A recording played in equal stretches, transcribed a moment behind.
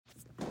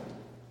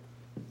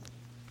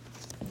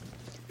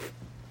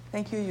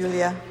Thank you,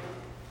 Julia.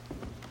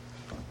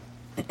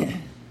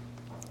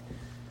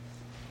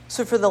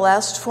 So for the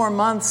last 4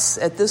 months,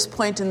 at this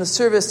point in the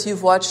service,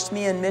 you've watched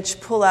me and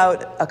Mitch pull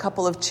out a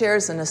couple of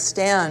chairs and a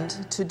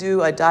stand to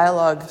do a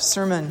dialogue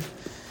sermon.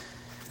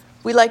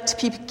 We like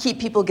to keep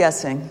people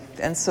guessing,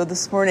 and so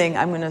this morning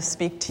I'm going to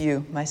speak to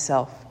you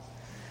myself.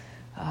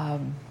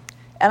 And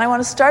I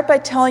want to start by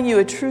telling you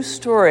a true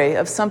story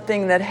of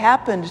something that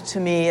happened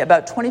to me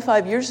about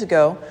 25 years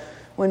ago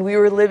when we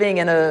were living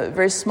in a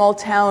very small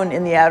town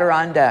in the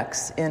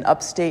Adirondacks in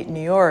upstate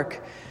New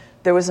York.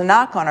 There was a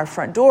knock on our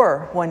front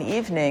door one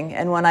evening,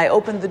 and when I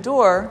opened the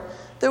door,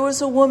 there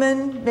was a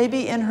woman,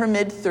 maybe in her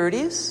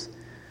mid-30s,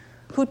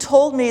 who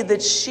told me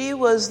that she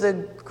was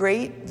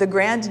the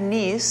grand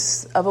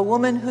niece of a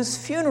woman whose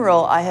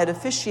funeral I had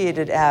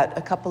officiated at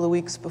a couple of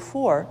weeks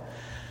before.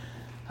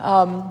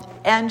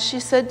 And she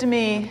said to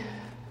me,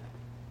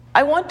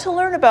 "I want to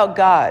learn about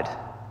God.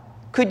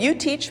 Could you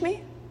teach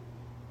me?"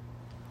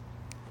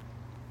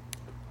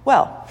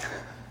 Well,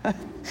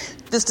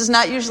 this does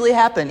not usually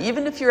happen.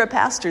 Even if you're a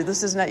pastor,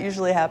 this does not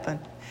usually happen.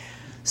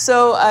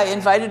 So I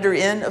invited her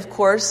in, of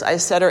course. I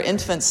set our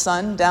infant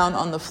son down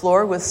on the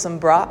floor with some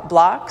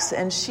blocks,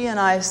 and she and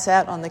I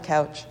sat on the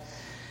couch.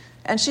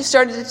 And she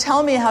started to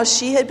tell me how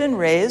she had been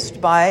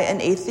raised by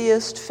an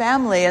atheist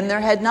family, and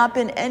there had not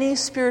been any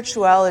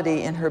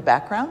spirituality in her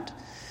background.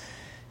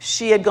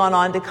 She had gone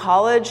on to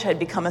college, had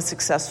become a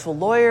successful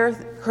lawyer.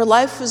 Her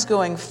life was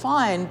going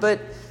fine, but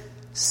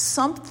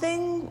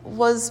something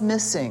was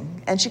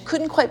missing, and she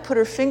couldn't quite put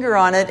her finger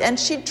on it. And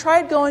she'd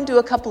tried going to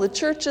a couple of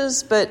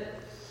churches, but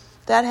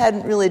that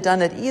hadn't really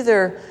done it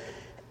either.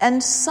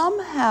 And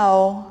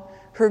somehow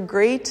her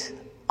great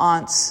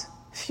aunt's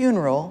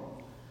funeral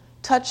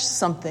touched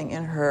something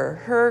in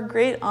her. Her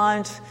great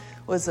aunt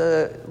was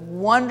a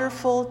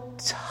wonderful,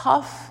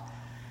 tough,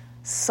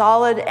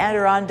 solid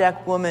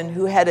Adirondack woman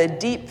who had a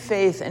deep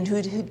faith and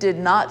who did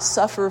not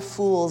suffer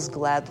fools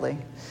gladly.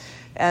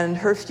 And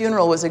her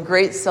funeral was a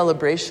great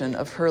celebration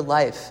of her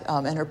life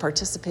and her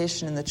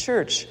participation in the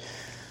church.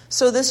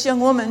 So this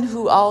young woman,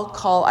 who I'll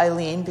call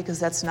Eileen because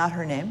that's not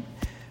her name,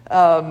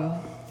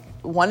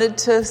 wanted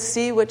to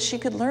see what she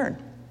could learn.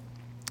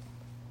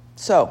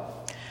 So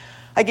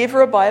I gave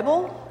her a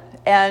Bible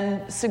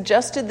and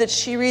suggested that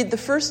she read the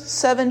first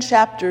 7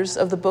 chapters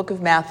of the book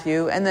of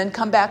Matthew and then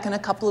come back in a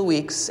couple of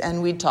weeks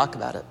and we'd talk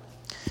about it.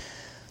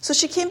 So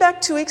she came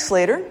back 2 weeks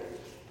later,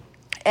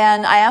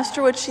 and I asked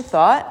her what she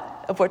thought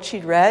of what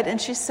she'd read, and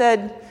she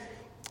said,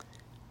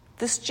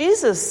 "This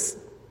Jesus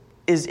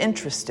is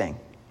interesting."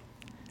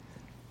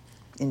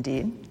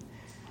 Indeed.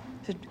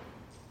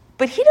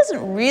 But he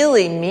doesn't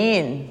really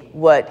mean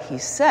what he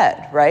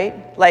said,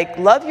 right? Like,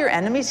 love your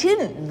enemies. He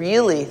didn't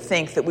really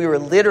think that we were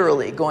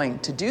literally going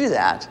to do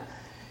that.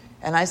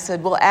 And I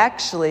said, "Well,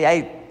 actually,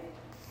 I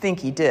think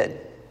he did."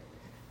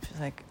 She's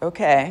like,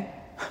 "Okay."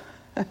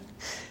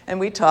 And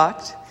we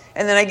talked.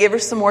 And then I gave her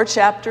some more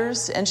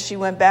chapters, and she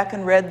went back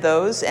and read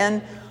those.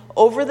 And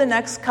over the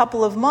next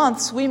couple of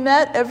months, we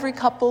met every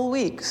couple of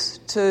weeks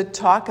to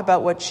talk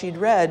about what she'd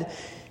read.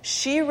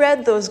 She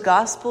read those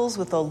Gospels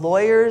with a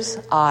lawyer's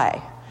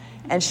eye,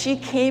 and she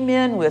came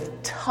in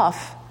with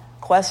tough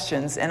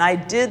questions, and I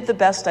did the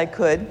best I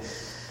could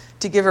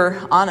to give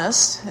her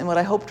honest and what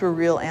I hoped were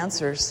real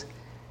answers.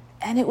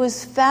 And it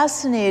was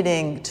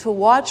fascinating to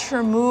watch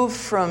her move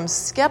from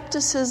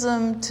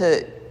skepticism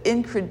to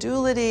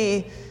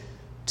incredulity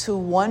to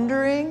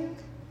wondering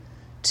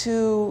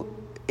to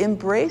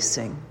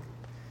embracing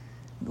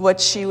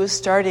what she was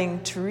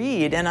starting to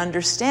read and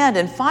understand.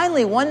 And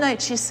finally, one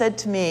night she said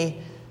to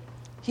me,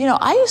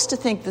 "I used to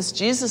think this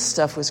Jesus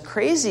stuff was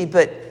crazy,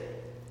 but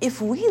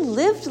if we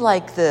lived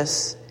like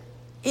this,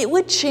 it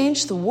would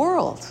change the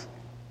world.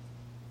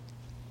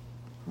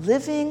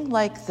 Living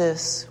like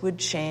this would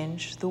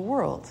change the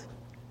world."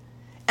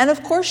 And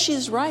of course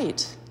she's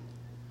right.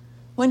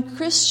 When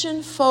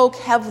Christian folk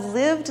have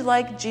lived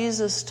like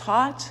Jesus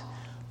taught,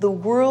 the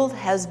world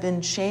has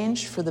been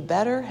changed for the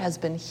better, has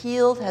been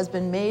healed, has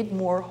been made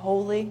more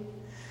holy.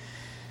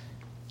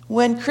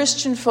 When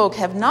Christian folk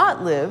have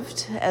not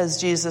lived as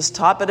Jesus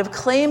taught, but have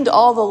claimed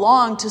all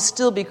along to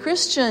still be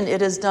Christian,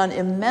 it has done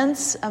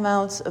immense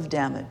amounts of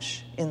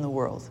damage in the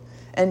world,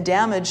 and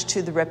damage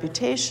to the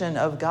reputation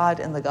of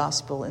God and the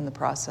gospel in the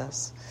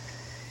process.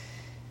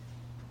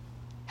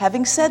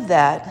 Having said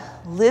that,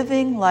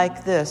 living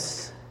like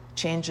this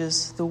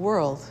changes the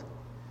world.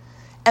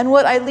 And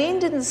what Eileen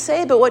didn't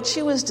say, but what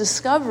she was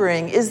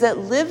discovering, is that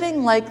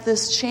living like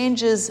this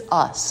changes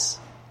us,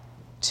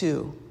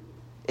 too.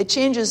 It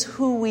changes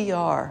who we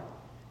are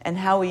and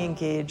how we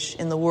engage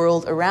in the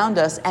world around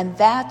us, and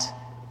that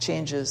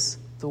changes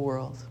the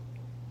world.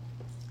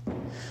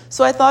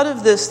 So I thought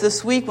of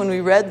this week when we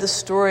read the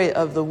story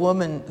of the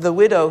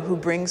widow who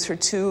brings her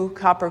 2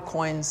 copper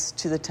coins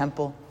to the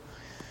temple.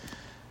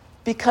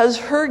 Because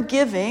her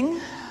giving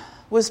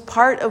was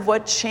part of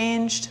what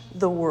changed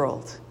the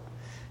world.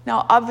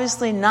 Now,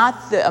 obviously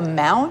not the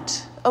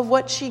amount of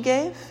what she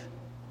gave,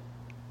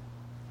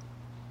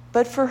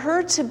 but for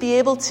her to be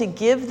able to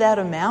give that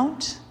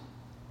amount,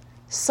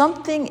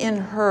 something in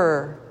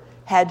her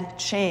had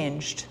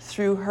changed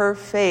through her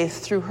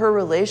faith, through her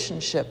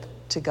relationship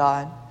to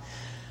God.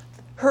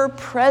 Her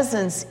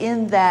presence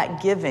in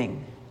that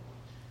giving,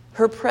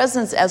 her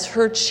presence as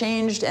her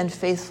changed and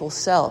faithful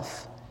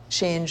self,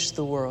 changed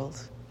the world.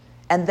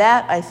 And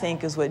that, I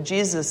think, is what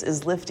Jesus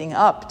is lifting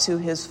up to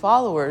his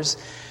followers.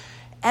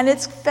 And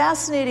it's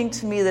fascinating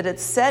to me that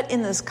it's set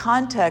in this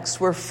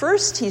context where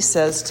first he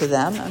says to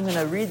them, I'm going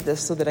to read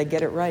this so that I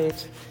get it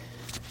right,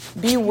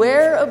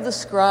 "Beware of the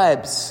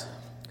scribes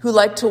who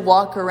like to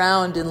walk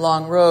around in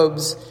long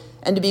robes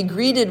and to be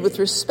greeted with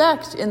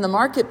respect in the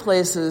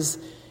marketplaces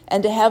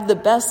and to have the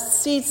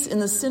best seats in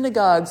the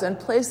synagogues and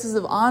places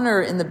of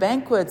honor in the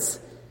banquets."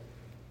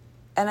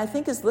 And I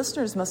think his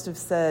listeners must have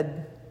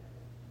said,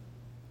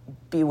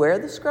 beware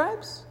the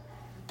scribes?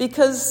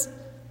 Because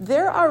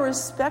there are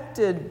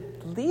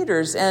respected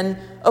leaders, and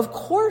of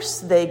course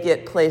they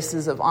get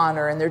places of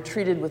honor and they're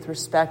treated with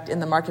respect in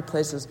the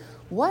marketplaces.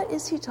 What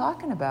is he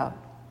talking about?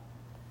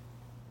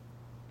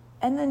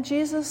 And then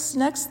Jesus'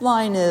 next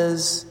line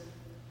is,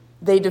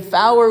 "They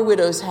devour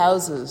widows'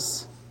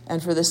 houses,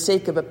 and for the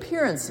sake of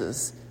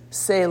appearances,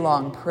 say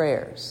long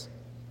prayers."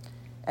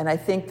 And I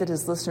think that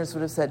his listeners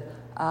would have said,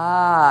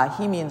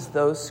 he means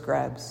those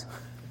scribes,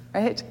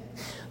 right?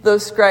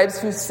 Those scribes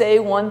who say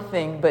one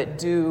thing but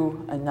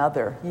do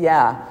another.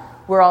 Yeah,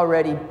 we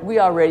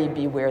already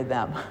beware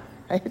them,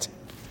 right?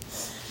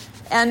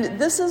 And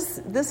this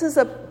is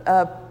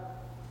a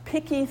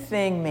picky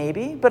thing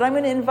maybe, but I'm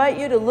going to invite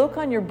you to look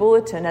on your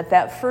bulletin at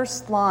that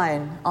first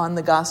line on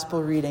the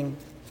gospel reading.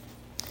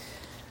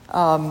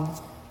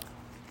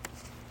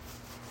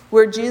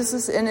 Where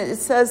Jesus, and it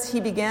says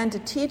he began to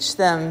teach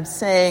them,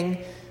 saying,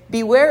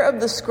 "Beware of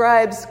the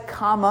scribes,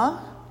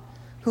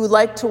 who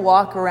like to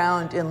walk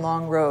around in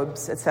long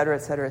robes," etc.,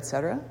 etc.,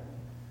 etc.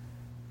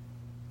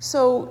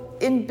 So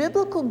in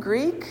biblical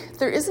Greek,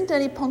 there isn't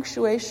any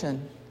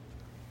punctuation.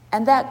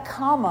 And that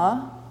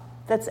comma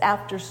that's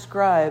after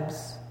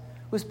scribes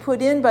was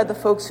put in by the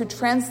folks who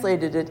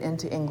translated it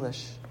into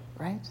English,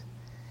 right?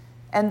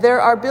 And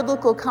there are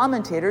biblical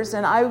commentators,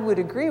 and I would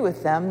agree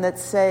with them, that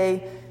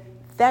say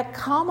that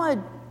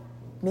comma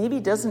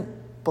maybe doesn't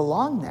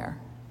belong there.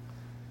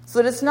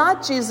 So that it's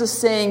not Jesus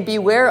saying,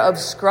 beware of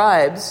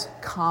scribes,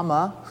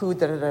 who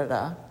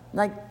da-da-da-da,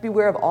 like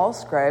beware of all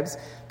scribes,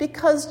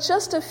 because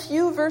just a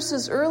few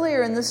verses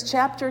earlier in this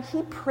chapter,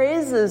 he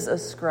praises a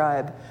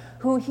scribe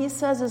who he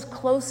says is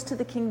close to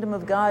the kingdom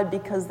of God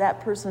because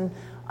that person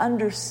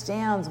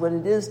understands what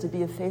it is to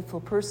be a faithful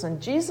person.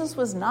 Jesus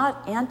was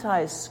not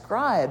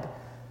anti-scribe.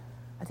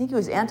 I think he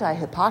was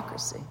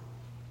anti-hypocrisy.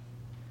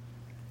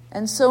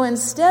 And so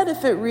instead,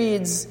 if it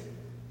reads,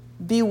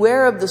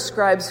 "Beware of the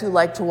scribes who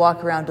like to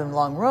walk around in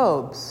long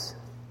robes,"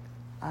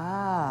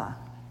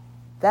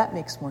 that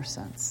makes more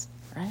sense,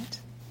 right?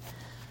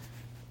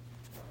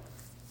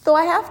 Though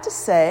I have to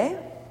say,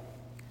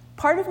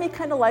 part of me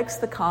kind of likes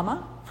the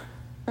comma,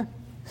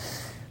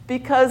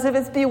 because if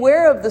it's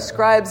 "beware of the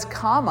scribes,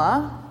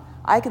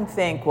 I can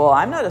think, well,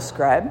 I'm not a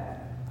scribe.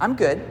 I'm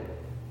good,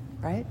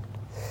 right?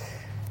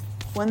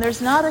 When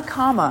there's not a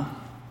comma,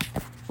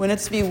 when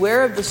it's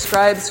 "beware of the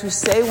scribes who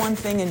say one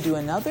thing and do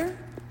another,"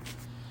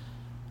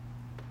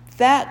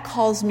 that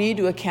calls me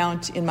to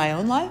account in my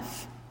own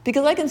life,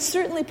 because I can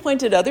certainly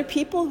point at other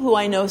people who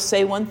I know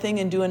say one thing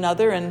and do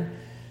another, and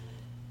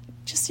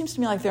it just seems to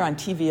me like they're on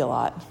TV a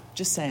lot.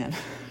 Just saying.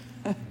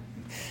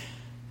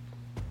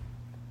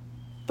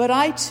 But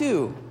I,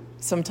 too,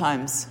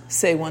 sometimes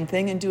say one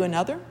thing and do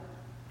another,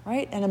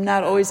 right? And I'm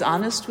not always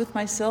honest with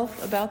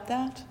myself about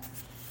that.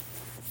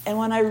 And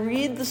when I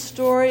read the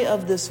story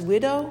of this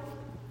widow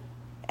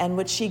and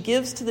what she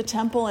gives to the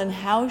temple and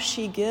how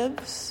she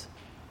gives,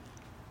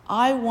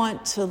 I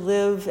want to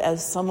live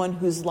as someone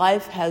whose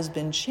life has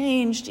been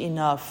changed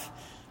enough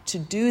to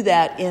do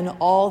that in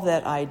all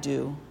that I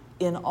do,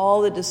 in all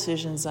the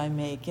decisions I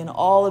make, in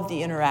all of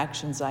the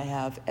interactions I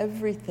have,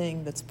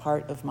 everything that's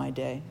part of my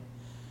day.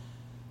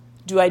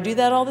 Do I do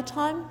that all the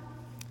time?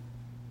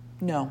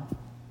 No.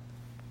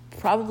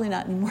 Probably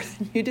not any more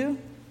than you do,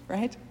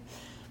 right?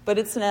 But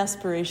it's an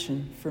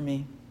aspiration for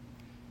me.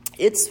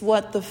 It's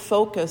what the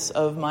focus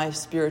of my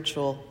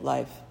spiritual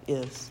life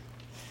is.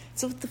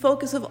 It's what the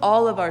focus of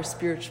all of our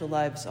spiritual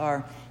lives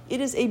are. It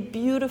is a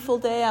beautiful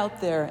day out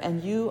there,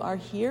 and you are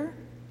here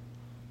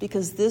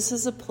because this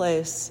is a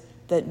place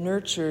that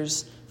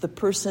nurtures the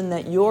person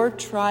that you're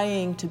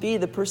trying to be,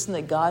 the person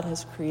that God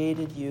has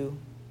created you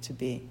to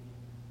be.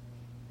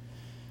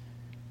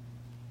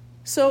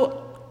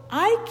 So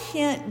I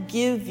can't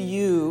give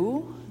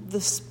you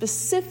the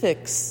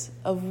specifics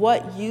of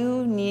what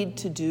you need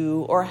to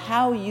do or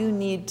how you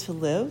need to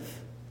live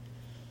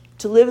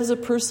as a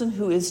person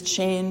who is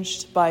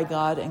changed by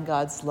God and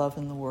God's love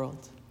in the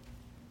world.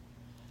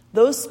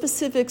 Those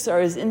specifics are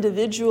as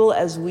individual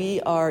as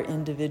we are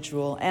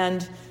individual.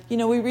 And,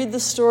 we read the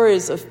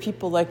stories of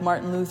people like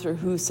Martin Luther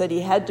who said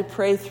he had to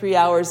pray 3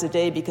 hours a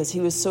day because he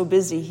was so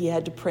busy he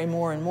had to pray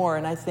more and more.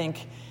 And I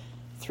think,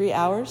 3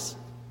 hours?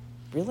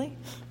 Really?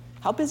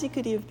 How busy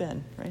could he have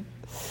been, right?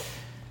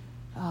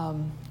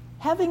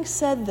 Having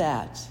said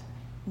that,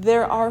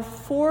 there are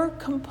 4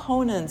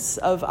 components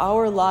of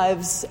our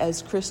lives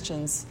as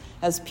Christians,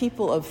 as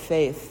people of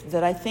faith,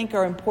 that I think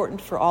are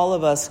important for all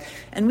of us,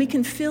 and we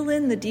can fill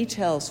in the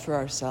details for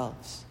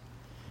ourselves.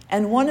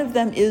 And one of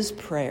them is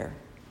prayer.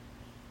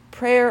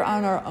 Prayer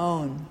on our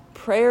own,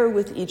 prayer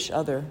with each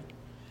other.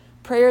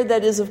 Prayer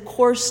that is, of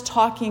course,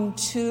 talking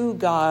to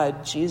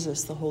God,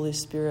 Jesus, the Holy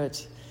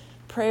Spirit.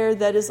 Prayer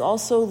that is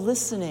also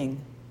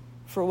listening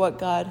for what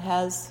God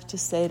has to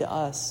say to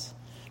us.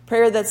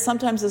 Prayer that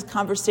sometimes is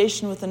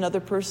conversation with another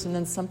person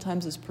and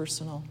sometimes is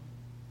personal.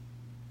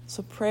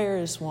 So prayer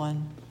is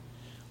one.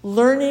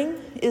 Learning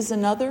is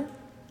another.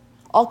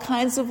 All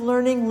kinds of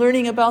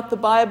learning about the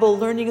Bible,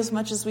 learning as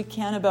much as we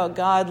can about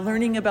God,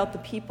 learning about the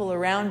people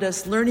around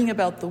us, learning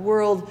about the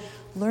world,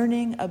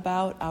 learning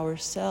about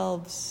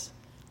ourselves.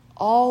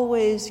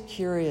 Always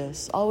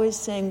curious, always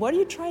saying, what are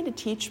you trying to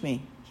teach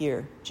me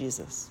here,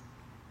 Jesus?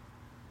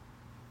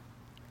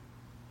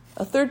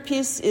 A third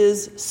piece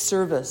is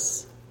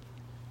service.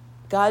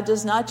 God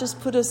does not just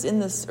put us in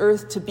this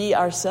earth to be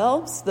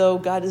ourselves, though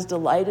God is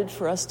delighted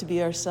for us to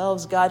be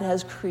ourselves. God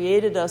has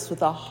created us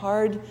with a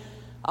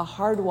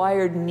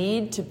hardwired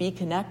need to be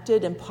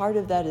connected, and part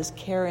of that is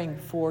caring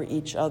for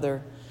each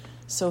other.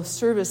 So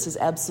service is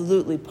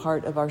absolutely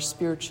part of our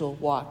spiritual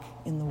walk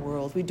in the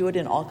world. We do it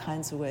in all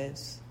kinds of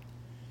ways.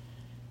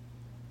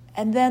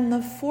 And then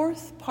the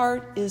fourth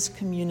part is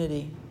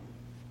community.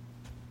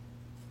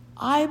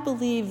 I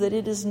believe that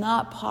it is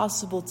not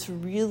possible to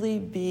really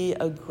be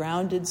a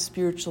grounded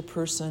spiritual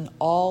person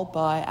all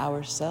by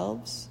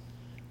ourselves.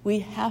 We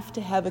have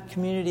to have a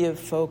community of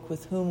folk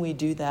with whom we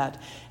do that.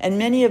 And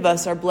many of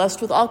us are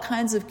blessed with all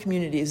kinds of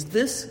communities.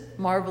 This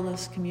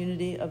marvelous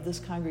community of this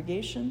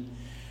congregation,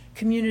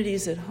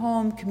 communities at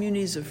home,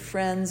 communities of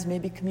friends,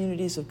 maybe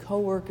communities of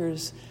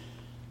coworkers,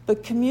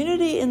 but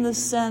community in the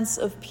sense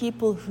of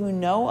people who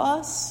know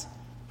us,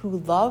 who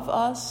love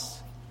us,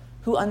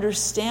 who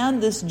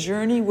understand this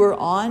journey we're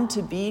on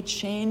to be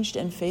changed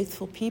and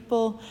faithful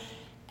people,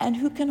 and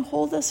who can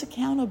hold us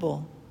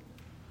accountable.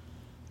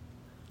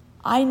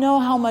 I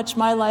know how much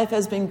my life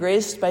has been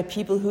graced by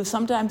people who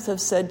sometimes have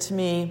said to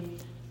me,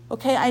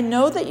 okay, I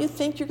know that you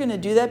think you're going to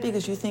do that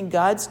because you think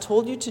God's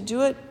told you to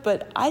do it,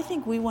 but I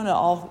think we want to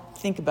all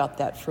think about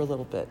that for a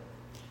little bit.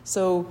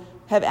 So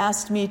have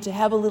asked me to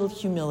have a little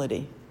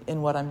humility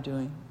in what I'm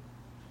doing.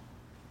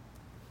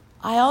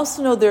 I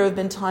also know there have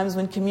been times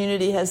when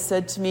community has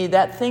said to me,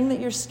 that thing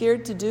that you're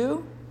scared to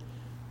do,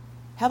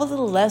 have a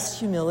little less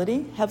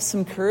humility, have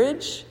some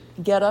courage,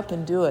 get up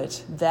and do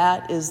it.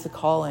 That is the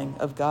calling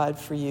of God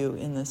for you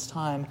in this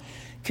time.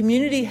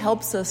 Community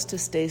helps us to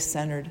stay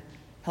centered,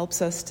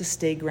 helps us to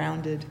stay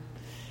grounded,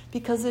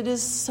 because it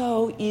is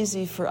so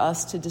easy for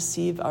us to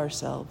deceive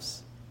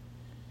ourselves.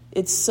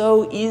 It's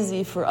so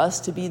easy for us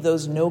to be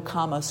those no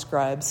comma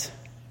scribes,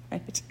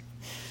 right?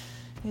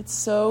 It's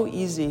so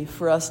easy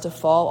for us to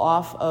fall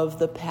off of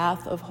the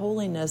path of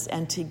holiness,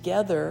 and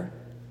together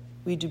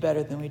we do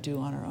better than we do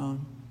on our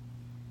own.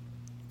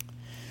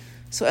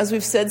 So as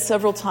we've said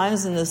several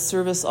times in this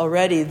service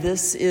already,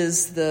 this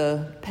is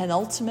the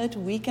penultimate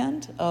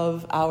weekend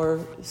of our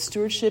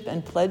stewardship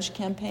and pledge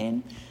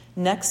campaign.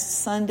 Next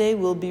Sunday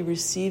we'll be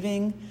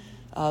receiving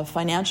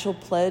financial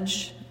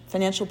pledges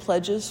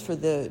for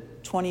the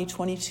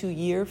 2022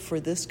 year for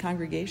this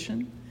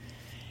congregation.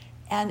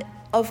 And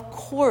of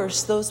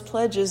course, those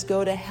pledges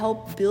go to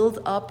help build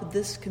up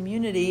this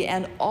community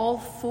and all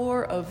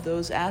 4 of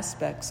those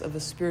aspects of a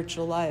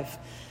spiritual life.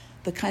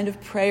 The kind of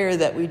prayer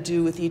that we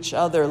do with each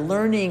other,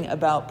 learning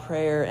about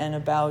prayer and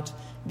about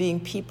being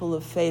people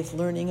of faith,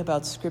 learning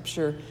about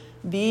Scripture,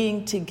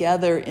 being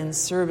together in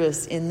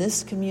service in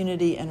this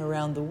community and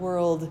around the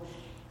world,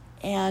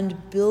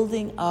 and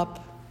building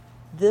up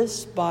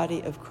this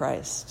body of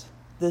Christ,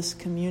 this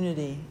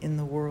community in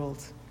the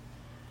world.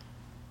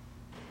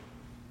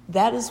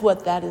 That is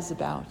what that is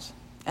about.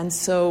 And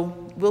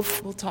so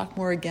we'll talk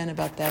more again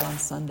about that on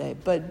Sunday.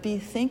 But be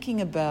thinking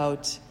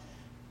about,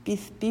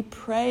 be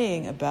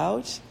praying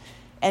about,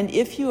 and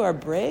if you are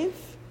brave,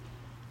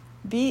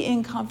 be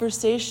in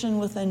conversation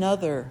with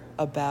another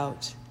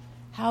about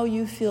how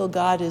you feel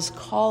God is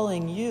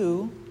calling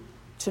you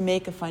to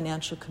make a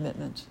financial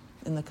commitment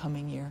in the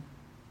coming year.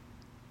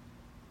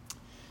 I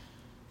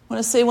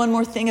want to say one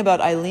more thing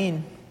about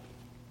Eileen.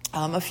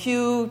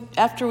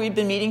 After we'd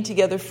been meeting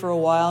together for a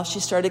while,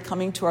 she started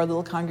coming to our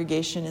little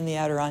congregation in the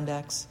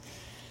Adirondacks.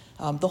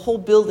 The whole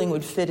building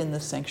would fit in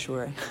this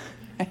sanctuary.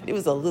 It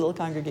was a little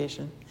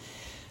congregation.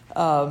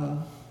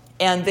 And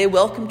they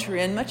welcomed her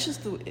in, much as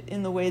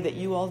in the way that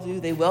you all do.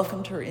 They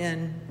welcomed her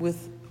in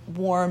with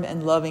warm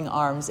and loving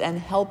arms and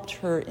helped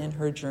her in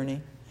her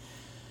journey.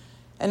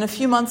 And a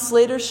few months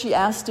later, she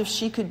asked if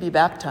she could be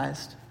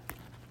baptized.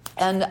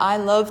 And I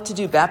love to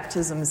do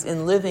baptisms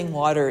in living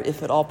water,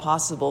 if at all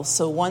possible.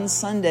 So one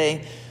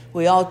Sunday,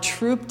 we all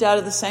trooped out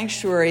of the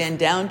sanctuary and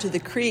down to the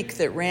creek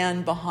that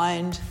ran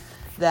behind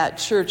that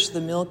church,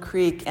 the Mill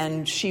Creek,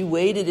 and she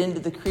waded into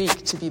the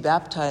creek to be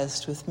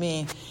baptized with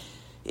me.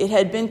 It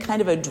had been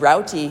kind of a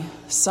droughty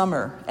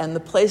summer, and the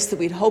place that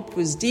we'd hoped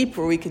was deep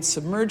where we could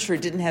submerge her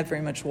didn't have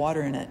very much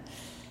water in it.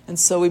 And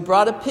so we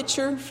brought a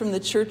pitcher from the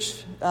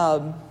church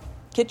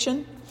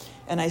kitchen,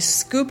 and I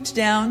scooped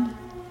down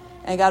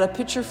and got a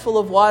pitcher full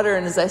of water.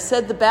 And as I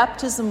said the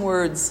baptism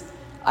words,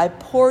 I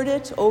poured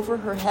it over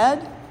her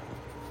head.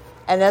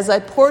 And as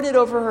I poured it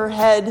over her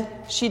head,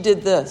 she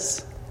did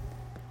this.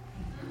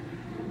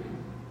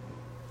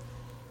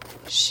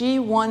 She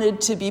wanted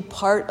to be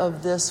part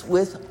of this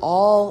with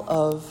all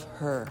of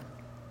her.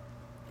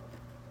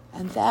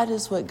 And that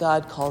is what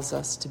God calls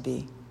us to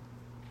be.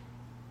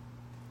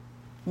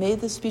 May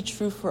this be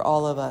true for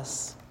all of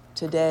us,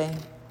 today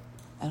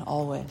and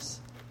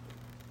always.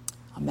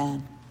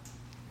 Amen.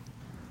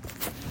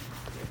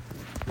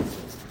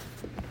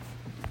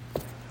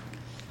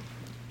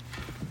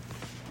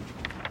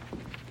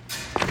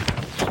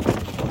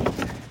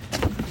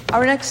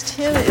 Our next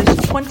hymn is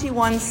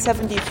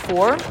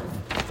 2174.